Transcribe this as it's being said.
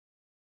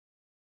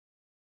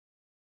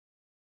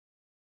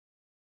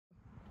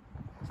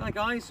Hi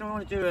guys, so I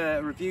want to do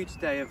a review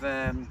today of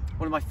one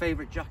of my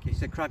favourite jackets,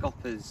 the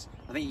Craghoppers.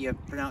 I think you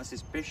pronounce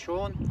this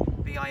Bishorn,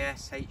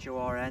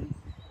 B-I-S-H-O-R-N,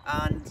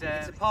 and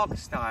it's a Parka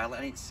style,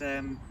 and it's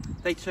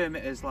they term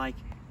it as like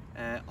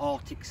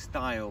Arctic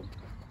style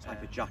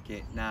type of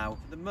jacket. Now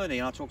for the money,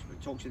 and I'll talk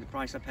to you the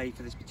price I paid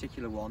for this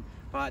particular one,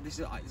 but this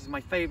is my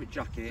favourite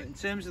jacket. In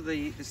terms of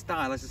the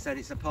style, as I said,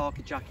 it's a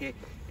Parka jacket.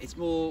 It's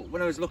more,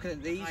 when I was looking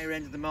at these higher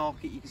end of the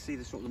market, you can see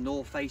the sort of the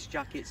North Face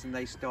jackets, and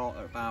they start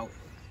at about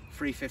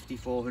 350,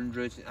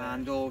 400,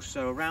 and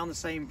also around the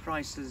same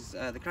price as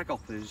the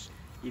Craghoppers,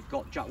 you've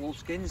got Jack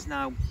Wolfskins.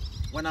 Now,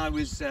 when I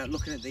was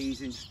looking at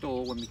these in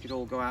store, when we could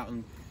all go out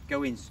and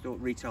go in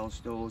retail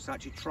stores, I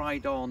actually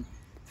tried on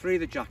 3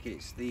 of the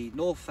jackets. The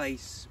North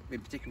Face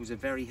in particular was a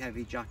very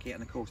heavy jacket,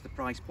 and of course the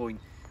price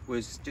point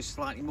was just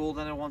slightly more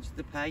than I wanted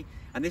to pay,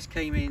 and this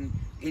came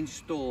in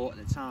store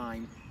at the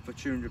time for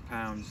 £200.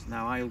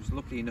 Now, I was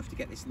lucky enough to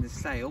get this in the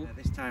sale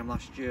this time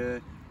last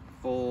year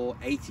for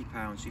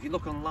 £80. So if you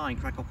look online,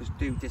 Craghoppers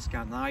do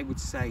discount, and I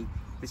would say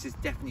this is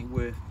definitely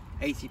worth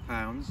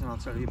 £80, and I'll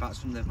tell you about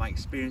some of my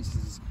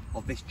experiences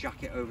of this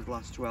jacket over the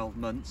last 12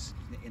 months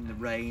in the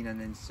rain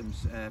and in some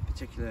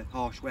particular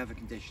harsh weather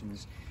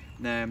conditions.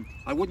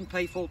 I wouldn't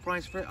pay full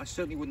price for it. I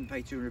certainly wouldn't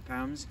pay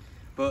 £200,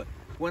 but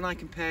when I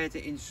compared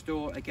it in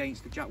store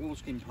against the Jack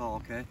Wolfskin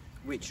Parka,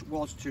 which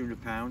was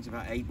 £200,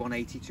 about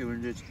 180,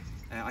 200,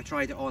 I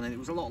tried it on and it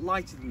was a lot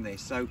lighter than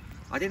this, so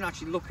I didn't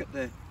actually look at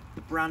the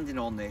branding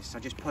on this. I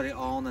just put it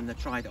on and I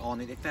tried it on,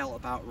 and it felt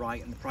about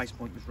right, and the price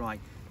point was right.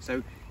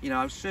 So, you know,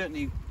 I was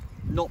certainly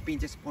not being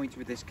disappointed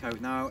with this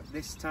coat. Now,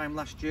 this time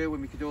last year,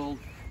 when we could all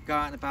go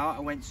out and about,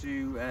 I went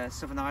to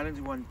Southern Ireland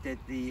and did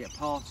the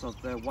part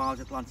of the Wild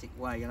Atlantic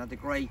Way, and had a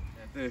great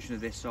version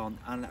of this on,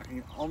 and I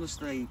can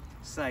honestly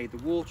say the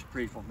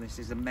waterproof on this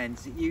is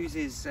immense. It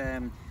uses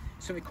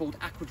something called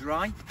Aqua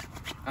Dry,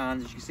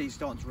 and as you can see, it's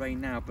starting to rain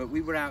now, but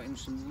we were out in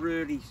some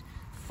really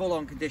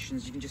full-on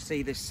conditions. You can just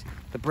see this,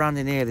 the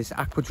branding here, this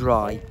Aqua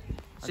Dry.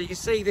 So you can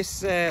see this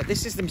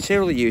this is the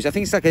material they use. I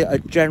think it's like a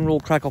general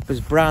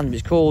Craghoppers brand, but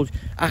it's called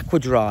Aqua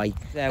Dry,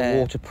 their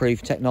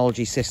waterproof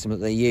technology system that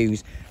they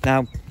use.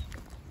 Now,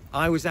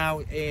 I was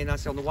out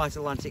on the Wild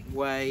Atlantic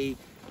Way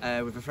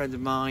with a friend of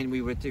mine.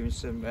 We were doing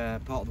some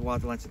part of the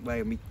Wild Atlantic Way,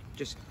 and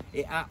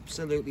it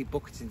absolutely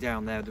bucketed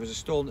down there. There was a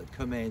storm that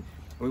come in.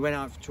 We went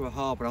out to a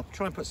harbour. I'll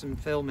try and put some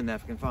film in there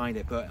if I can find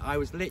it, but I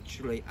was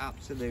literally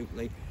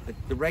absolutely,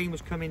 the rain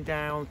was coming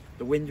down,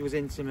 the wind was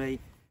into me.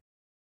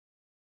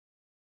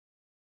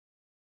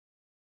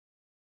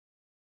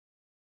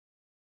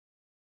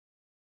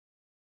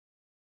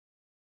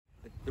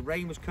 The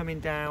rain was coming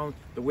down,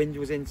 the wind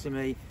was into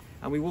me,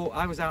 and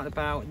I was out and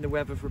about in the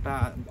weather for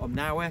about an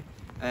hour,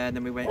 and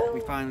then we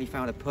finally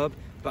found a pub.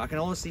 But I can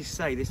honestly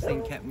say this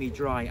thing kept me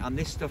dry, and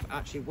this stuff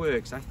actually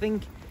works. I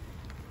think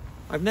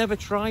I've never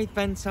tried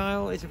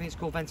Ventile. I think it's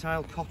called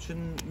Ventile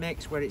Cotton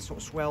Mix, where it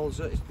sort of swells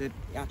up.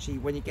 Actually,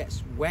 when it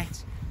gets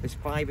wet, there's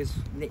fibres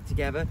knit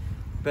together.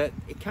 But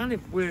it kind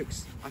of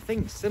works, I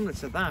think, similar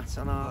to that.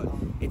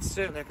 And it's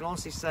certainly, I can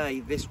honestly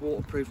say, this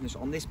waterproofness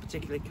on this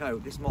particular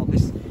coat, this model,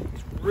 this is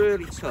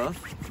really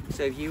tough.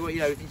 So if you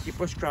know, if you're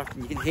bushcraft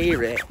and you can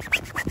hear it,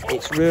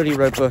 it's really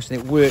robust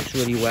and it works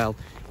really well,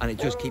 and it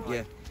does keep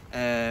you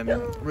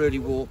really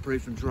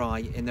waterproof and dry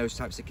in those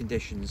types of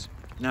conditions.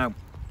 Now,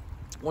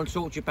 I want to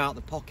talk to you about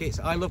the pockets.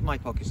 I love my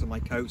pockets on my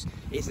coats.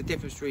 It's the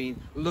difference between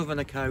loving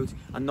a coat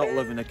and not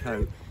loving a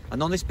coat.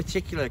 And on this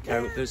particular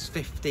coat, there's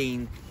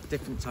 15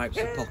 different types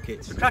of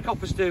pockets. The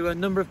Craghoppers do a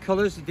number of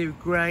colours. They do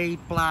grey,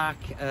 black,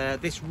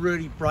 this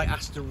really bright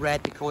Aster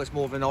red, they call it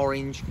more of an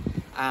orange,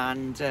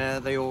 and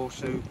they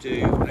also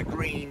do a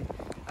green,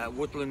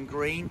 woodland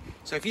green.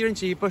 So if you're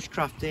into your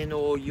bushcrafting,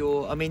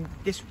 or I mean,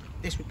 this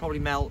would probably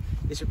melt.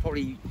 This would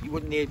probably, you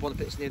wouldn't want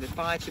to put this near the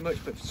fire too much,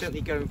 but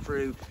certainly going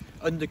through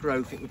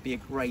undergrowth, it would be a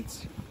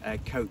great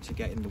coat to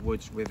get in the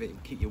woods with. It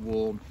would keep you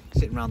warm,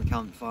 sitting around the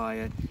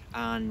campfire,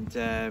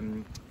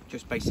 and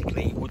just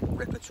basically it wouldn't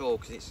rip at all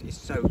because it's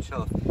so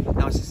tough.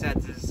 Now, as I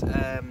said,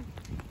 there's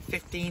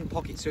 15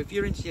 pockets, so if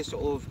you're into your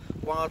sort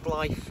of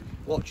wildlife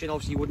watching,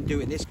 obviously you wouldn't do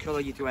it in this colour,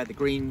 you'd wear the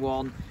green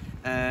one,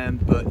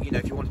 but you know,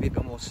 if you want to be a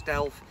bit more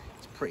stealth,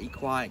 it's a pretty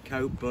quiet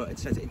coat. But it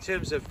says in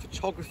terms of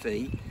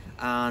photography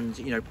and,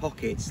 you know,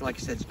 pockets, like I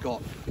said, it's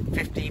got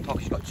 15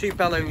 pockets. You've got 2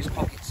 bellows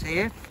pockets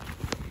here,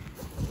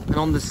 and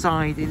on the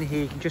side in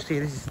here you can just see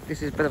this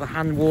is a bit of a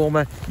hand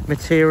warmer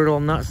material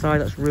on that side.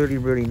 That's really,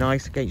 really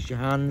nice against your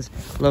hands.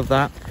 Love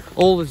that.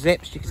 All the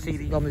zips, you can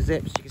see on the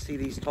zips, you can see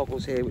these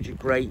toggles here, which are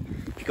great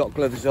if you've got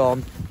gloves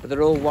on, but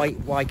they're all white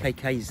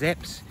YKK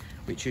zips,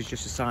 which is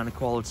just a sign of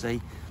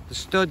quality. The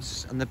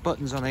studs and the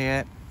buttons on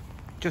here,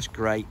 just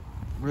great,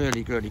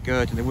 really, really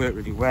good, and they work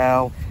really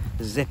well.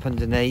 The zip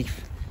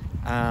underneath,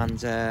 and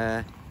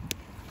the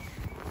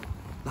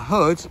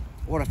hood,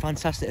 what a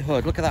fantastic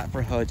hood. Look at that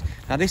for a hood.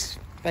 Now, this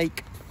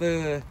fake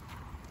fur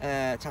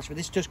attachment,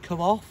 this does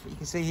come off. You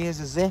can see here's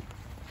a zip,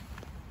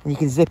 and you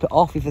can zip it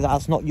off if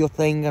that's not your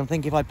thing. I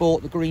think if I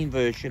bought the green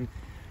version,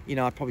 you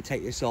know, I'd probably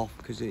take this off,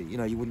 because you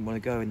know, you wouldn't want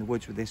to go in the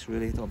woods with this,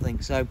 really, I don't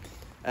think so.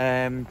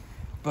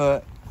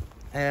 But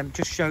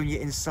just showing you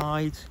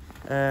inside.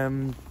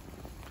 Some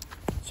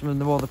of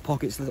the more the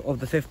pockets of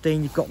the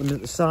 15, you've got them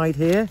at the side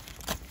here.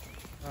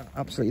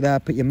 Absolutely there.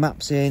 Put your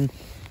maps in.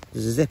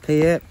 There's a zip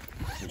here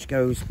which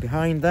goes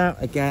behind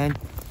that again,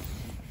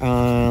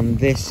 and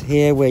this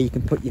here where you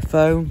can put your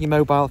phone, your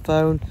mobile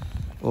phone,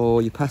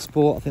 or your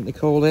passport, I think they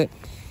call it.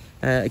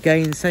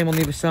 Again, same on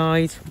the other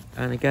side,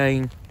 and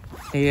again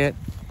here,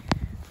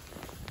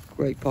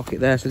 great pocket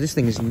there. So this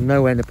thing is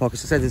no end of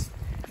pockets. I said there's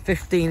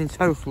 15 in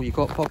total. You've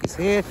got pockets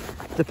here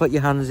to put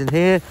your hands in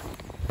here,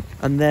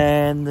 and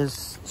then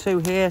there's 2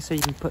 here, so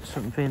you can put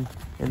something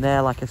in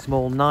there like a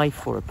small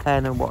knife or a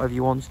pen or whatever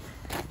you want.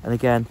 And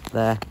again,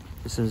 there's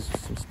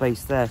some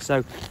space there.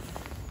 So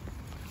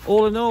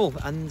all in all,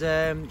 and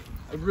a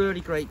really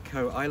great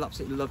coat. I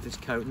absolutely love this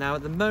coat. Now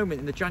at the moment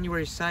in the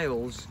January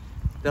sales,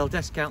 they'll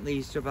discount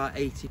these to about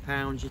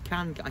 £80. You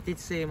can, I did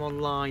see them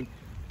online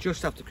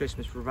just after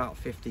Christmas for about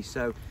 50.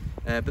 So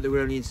but they were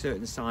only in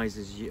certain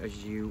sizes,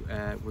 as you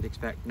would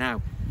expect.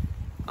 Now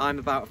I'm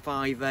about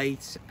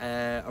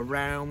 5'8",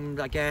 around,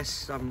 I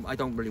guess, I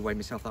don't really weigh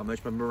myself that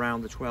much, but I'm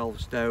around the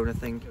 12 stone, I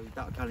think.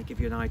 That'll kind of give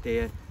you an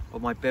idea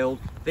of my build.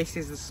 This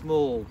is the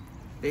small,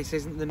 this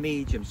isn't the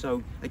medium.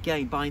 So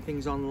again, buying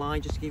things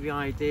online, just to give you an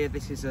idea,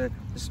 this is the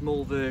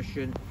small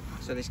version.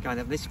 So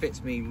this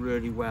fits me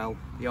really well.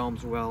 The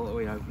arms are well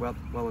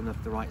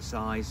enough the right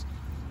size.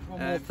 One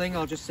more thing,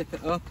 I'll just zip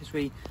it up because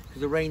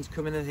the rain's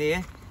coming in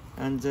here,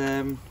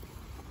 and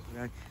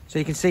so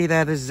you can see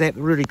there the zip,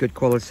 really good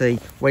quality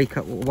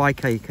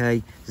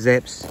YKK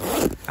zips,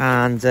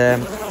 and there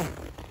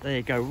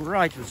you go,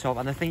 right to the top.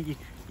 And I think you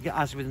get,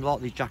 as with a lot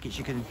of these jackets,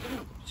 you can,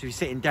 so if you're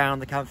sitting down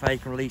the campfire, you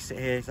can release it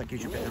here, so that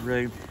gives you a bit of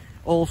room.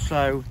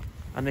 Also,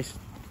 and this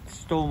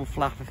storm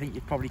flap, I think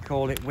you'd probably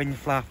call it, wind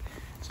flap,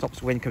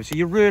 stops wind coming, so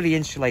you're really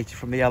insulated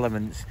from the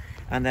elements.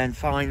 And then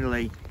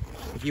finally,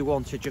 if you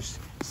want to just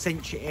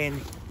cinch it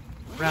in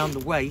around the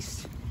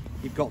waist,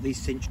 you've got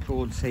these cinch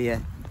cords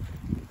here,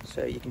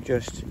 so you can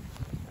just,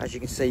 as you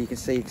can see, you can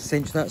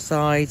cinch that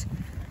side,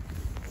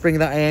 bring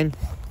that in.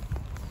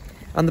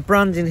 And the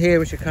branding here,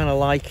 which I kind of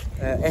like,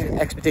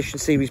 Expedition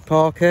Series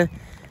Parka,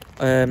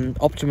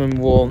 Optimum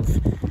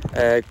Warmth,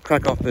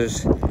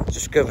 Craghoppers,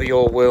 Discover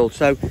Your World.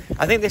 So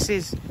I think this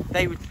is,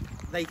 they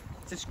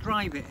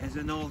describe it as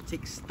an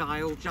Arctic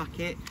style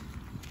jacket.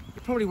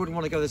 You probably wouldn't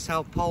want to go to the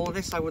South Pole of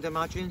this, I would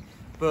imagine,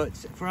 but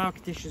for our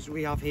conditions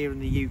we have here in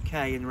the UK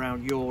and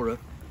around Europe,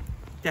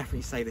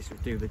 definitely say this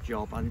would do the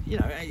job. And you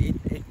know,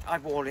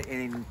 I've worn it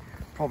in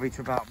probably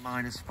to about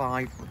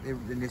 -5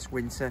 in this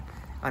winter,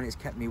 and it's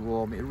kept me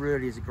warm. It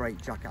really is a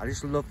great jacket. I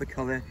just love the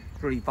colour,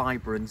 it's really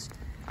vibrant,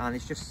 and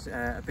it's just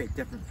a bit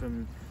different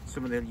from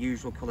some of the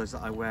usual colours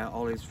that I wear,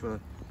 olives for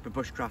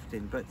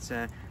bushcrafting. But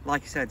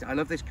like I said, I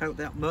love this coat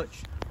that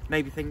much.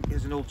 Maybe think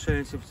as an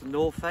alternative to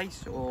North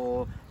Face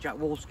or Jack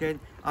Wolfskin.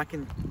 I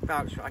can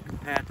vouch for, I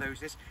compared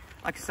those.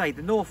 Like I say,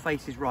 the North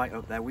Face is right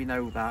up there. We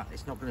know that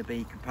it's not going to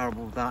be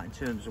comparable with that in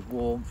terms of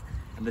warmth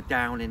and the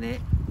down in it.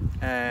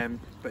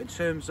 But in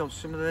terms of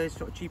some of those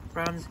sort of cheaper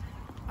brands,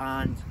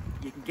 and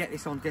you can get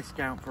this on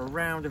discount for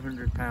around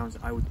 £100,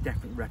 I would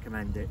definitely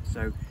recommend it.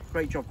 So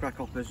great job,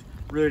 Craghoppers.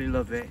 Really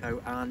love it,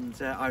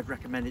 and I'd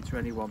recommend it to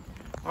anyone.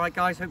 All right,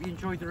 guys. Hope you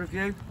enjoyed the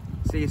review.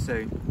 See you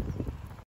soon.